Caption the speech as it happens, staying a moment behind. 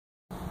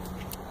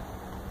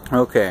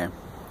Okay,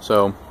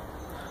 so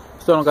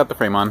still don't got the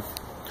frame on.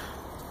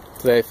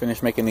 Today I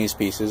finished making these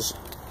pieces.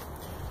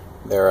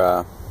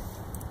 They're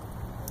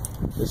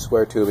this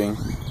square tubing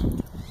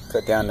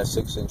cut down to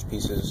 6-inch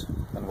pieces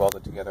and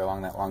welded together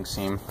along that long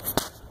seam.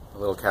 A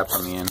little cap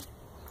on the end.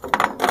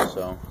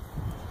 So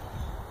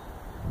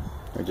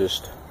they're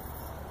just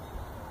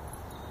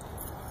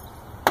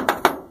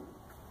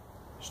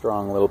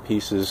strong little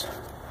pieces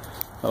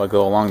that'll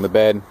go along the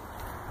bed.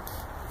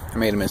 I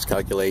made a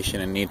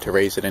miscalculation and need to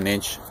raise it an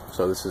inch,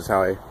 so this is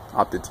how I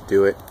opted to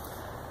do it.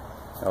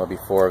 That'll be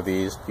 4 of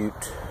these,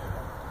 doot,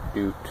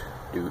 doot,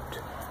 doot,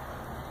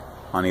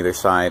 on either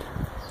side,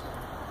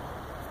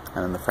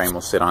 and then the frame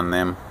will sit on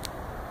them.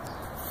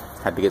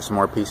 Had to get some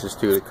more pieces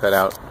too to cut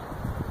out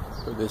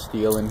for this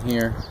deal in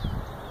here.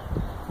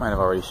 Might have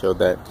already showed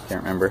that,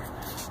 can't remember.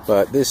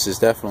 But this is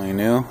definitely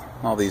new.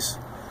 All these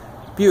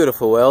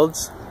beautiful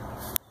welds.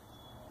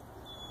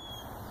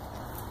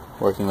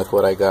 Working with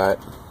what I got.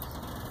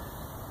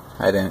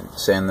 I didn't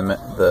sand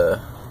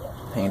the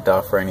paint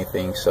off or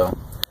anything, so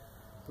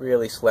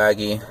really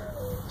slaggy,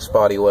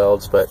 spotty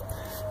welds, but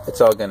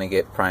it's all going to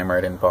get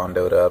primered and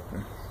bondoed up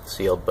and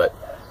sealed. But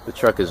the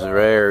truck is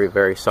very,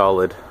 very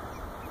solid,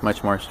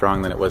 much more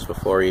strong than it was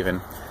before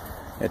even.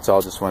 It's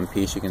all just one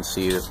piece. You can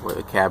see where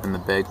the cab and the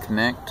bed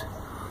connect.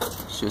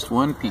 It's just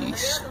one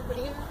piece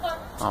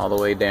all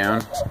the way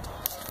down.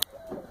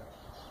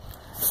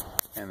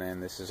 And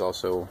then this is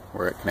also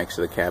where it connects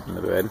to the cab and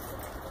the bed.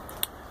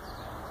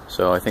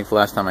 So I think the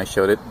last time I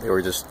showed it, they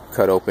were just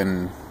cut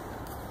open,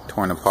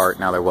 torn apart.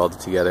 Now they're welded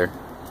together.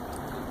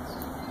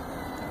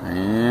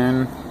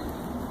 And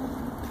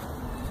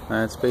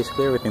that's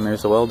basically everything.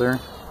 There's the welder.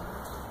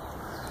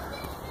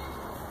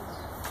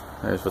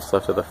 There's what's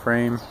left of the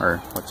frame, or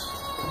what's,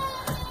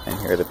 and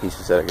here are the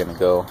pieces that are going to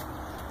go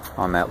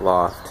on that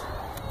loft.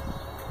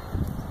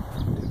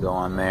 To go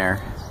on there.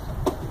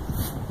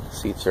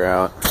 Seats are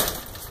out.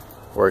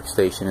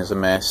 Workstation is a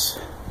mess.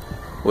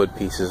 Wood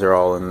pieces are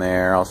all in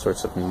there. All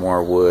sorts of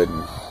more wood,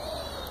 and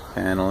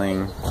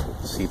paneling,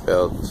 seat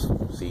belts,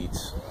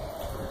 seats,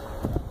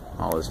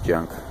 all this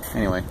junk.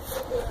 Anyway,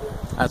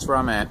 that's where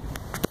I'm at.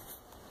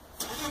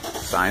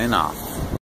 Signing off.